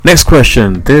Next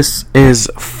question. This is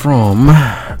from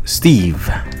Steve.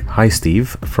 Hi Steve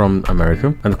from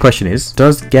America. And the question is,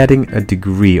 does getting a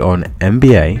degree on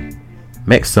MBA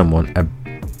make someone a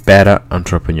better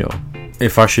entrepreneur?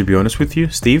 If I should be honest with you,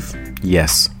 Steve,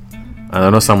 yes. And I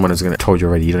know someone is going to told you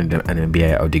already you don't need an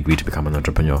MBA or degree to become an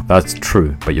entrepreneur. That's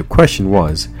true. But your question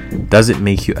was, does it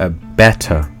make you a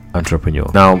better entrepreneur?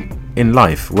 Now, in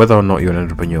life, whether or not you're an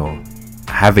entrepreneur,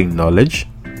 having knowledge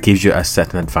gives you a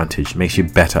certain advantage, makes you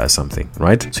better at something,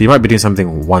 right? So you might be doing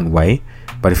something one way,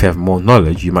 but if you have more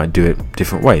knowledge, you might do it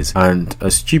different ways. And a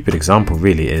stupid example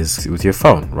really is with your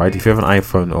phone, right? If you have an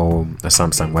iPhone or a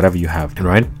Samsung, whatever you have,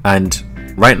 right? And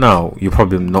right now, you're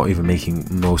probably not even making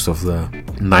most of the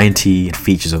 90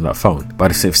 features of that phone.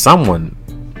 But if someone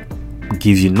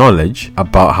gives you knowledge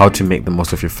about how to make the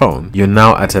most of your phone, you're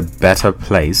now at a better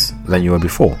place than you were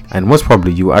before. And most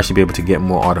probably, you will actually be able to get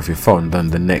more out of your phone than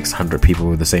the next 100 people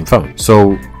with the same phone.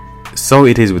 So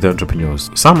it is with entrepreneurs.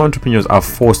 Some entrepreneurs are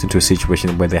forced into a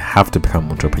situation where they have to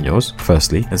become entrepreneurs,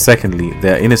 firstly. And secondly,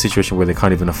 they're in a situation where they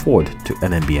can't even afford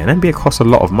an MBA. An MBA costs a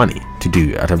lot of money to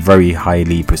do at a very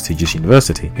highly prestigious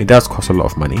university. It does cost a lot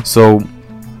of money. So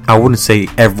I wouldn't say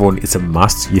everyone is a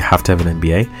must. You have to have an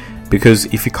MBA. Because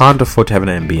if you can't afford to have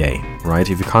an MBA, right,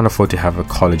 if you can't afford to have a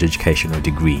college education or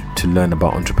degree to learn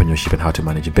about entrepreneurship and how to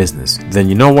manage a business, then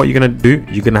you know what you're going to do?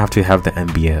 You're going to have to have the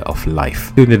MBA of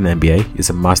life. You need an MBA, it's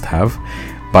a must-have,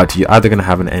 but you're either going to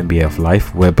have an MBA of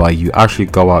life whereby you actually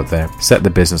go out there, set the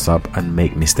business up and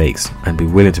make mistakes and be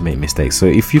willing to make mistakes. So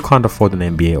if you can't afford an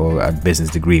MBA or a business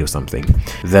degree or something,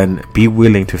 then be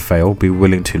willing to fail, be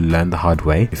willing to learn the hard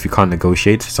way. If you can't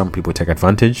negotiate, some people take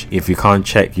advantage. If you can't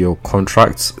check your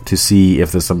contracts to see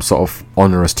if there's some sort of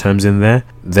onerous terms in there,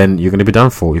 then you're going to be done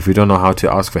for. If you don't know how to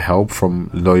ask for help from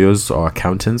lawyers or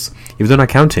accountants, if you don't know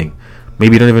accounting,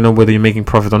 maybe you don't even know whether you're making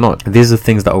profit or not. These are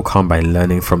things that will come by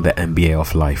learning from the MBA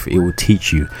of life. It will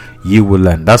teach you. You will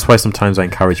learn. That's why sometimes I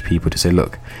encourage people to say,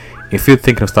 look, if you're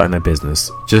thinking of starting a business,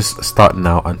 just start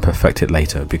now and perfect it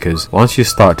later. Because once you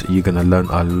start, you're going to learn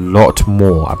a lot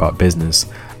more about business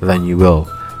than you will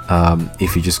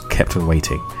if you just kept on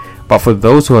waiting. But for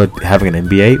those who are having an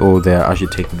MBA or they're actually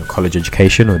taking a college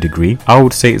education or degree, I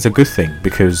would say it's a good thing,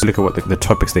 because look at what the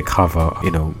topics they cover,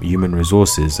 human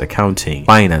resources, accounting,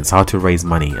 finance, how to raise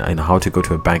money, and how to go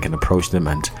to a bank and approach them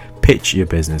and pitch your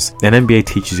business. An MBA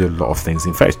teaches you a lot of things.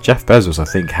 In fact, Jeff Bezos, I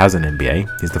think, has an MBA.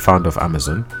 He's the founder of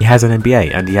Amazon. He has an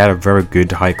MBA and he had a very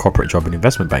good high corporate job in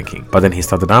investment banking. But then he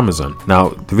started Amazon. Now,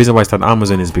 the reason why he started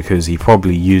Amazon is because he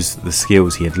probably used the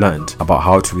skills he had learned about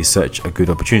how to research a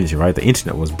good opportunity, right? The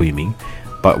internet was booming.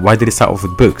 But why did he start off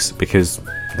with books? Because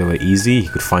they were easy, he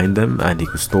could find them and he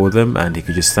could store them and he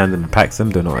could just send them and pack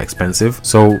them. They're not expensive.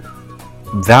 So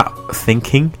that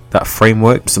thinking, that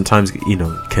framework sometimes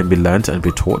can be learned and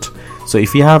be taught. So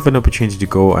if you have an opportunity to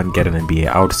go and get an MBA,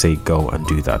 I would say go and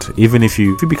do that. Even if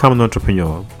you become an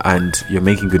entrepreneur and you're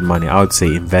making good money, I would say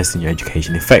invest in your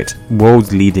education. In fact,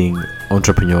 world leading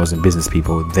entrepreneurs and business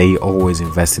people, they always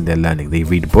invest in their learning. They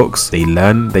read books, they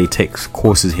learn, they take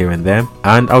courses here and there.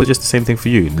 And I would just the same thing for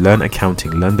you. Learn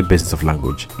accounting, learn the business of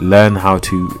language, learn how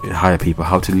to hire people,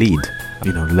 how to lead.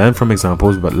 Learn from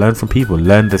examples, but learn from people.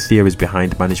 Learn the theories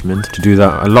behind management. To do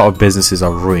that, a lot of businesses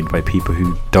are ruined by people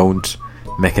who don't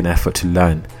make an effort to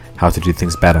learn how to do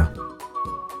things better.